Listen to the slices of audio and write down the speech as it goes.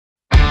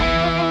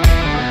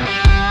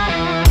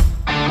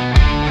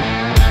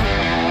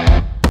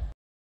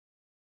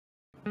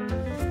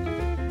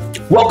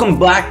Welcome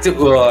back to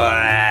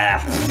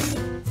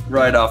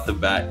right off the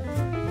bat.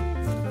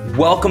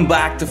 Welcome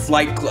back to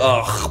Flight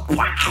Club.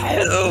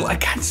 Wow, I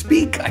can't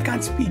speak.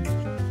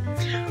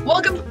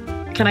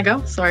 Welcome. Can I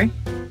go? Sorry.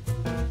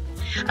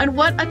 And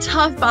what a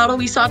tough battle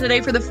we saw today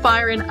for the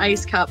Fire and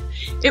Ice Cup.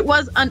 It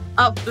was an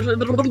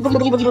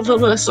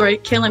sorry,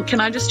 Kaylin,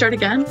 can I just start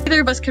again? Neither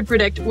of us could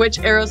predict which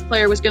Arrows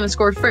player was going to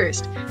score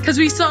first, because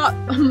we saw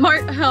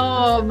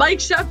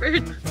Mike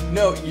Shepard.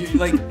 No,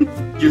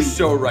 you're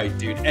so right,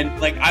 dude.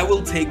 And like, I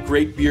will take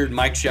Great Beard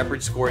Mike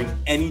Shepard scoring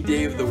any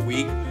day of the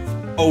week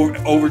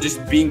over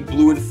just being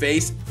blue in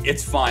face.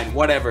 It's fine,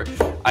 whatever.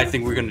 I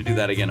think we're gonna do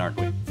that again, aren't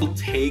we? We'll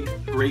take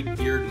Great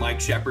Beard Mike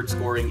Shepard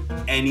scoring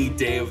any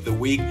day of the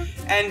week.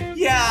 And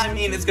yeah, I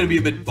mean, it's gonna be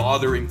a bit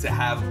bothering to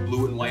have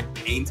blue and white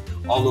paint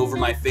all over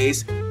my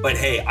face, but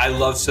hey, I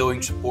love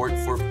showing support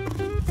for...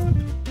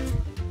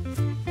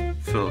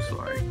 So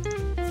sorry.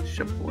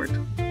 Support.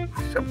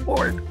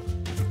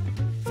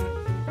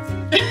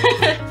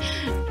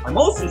 I'm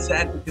also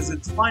sad because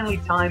it's finally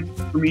time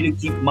for me to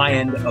keep my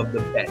end of the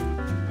bet.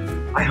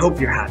 I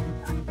hope you're happy.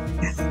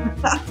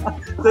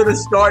 So to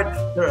start,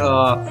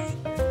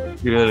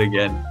 do it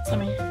again.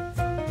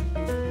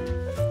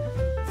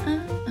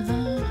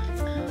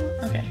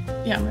 Okay,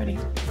 yeah, I'm ready.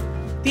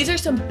 These are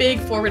some big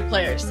forward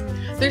players.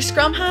 Their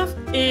scrum half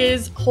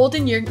is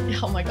Holden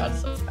oh my god,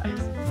 so guys.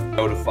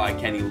 Notify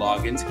Kenny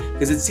Loggins,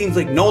 because it seems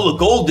like Nola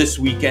Gold this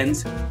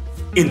weekend's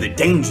in the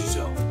danger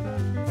zone.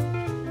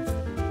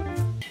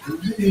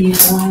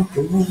 It's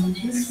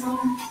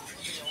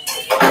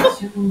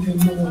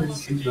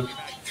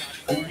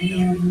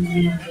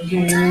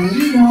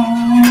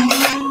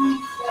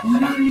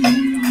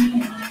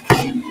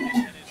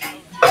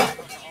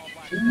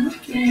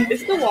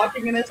the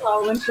walking in a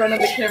towel in front of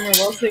the camera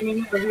while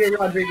singing Olivia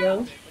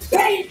Rodrigo.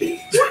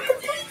 Baby,